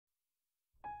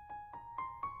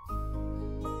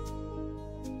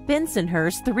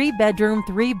Bensonhurst 3-bedroom,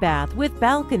 3-bath with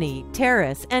balcony,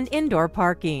 terrace, and indoor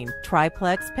parking.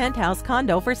 Triplex penthouse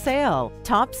condo for sale.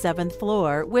 Top 7th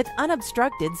floor with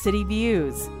unobstructed city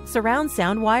views. Surround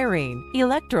sound wiring.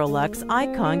 ELECTROLUX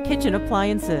Icon kitchen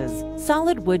appliances.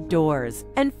 Solid wood doors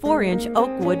and 4-inch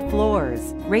oak wood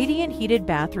floors. Radiant heated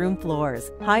bathroom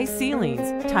floors. High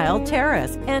ceilings. Tiled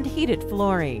terrace and heated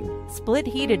flooring. Split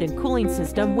heated and cooling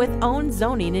system with own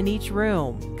zoning in each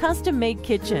room. Custom-made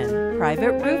kitchen.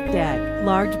 Private roof deck.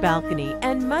 Large balcony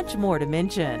and much more to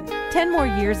mention. 10 more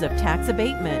years of tax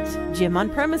abatement. Gym on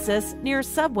premises near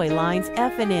subway lines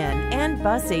F and N and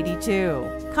Bus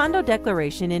 82. Condo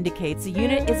declaration indicates the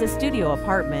unit is a studio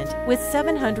apartment with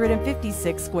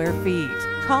 756 square feet.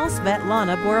 Call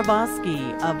Svetlana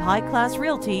Borovoski of High Class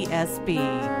Realty SB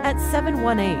at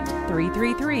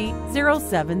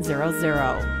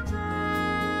 718-333-0700.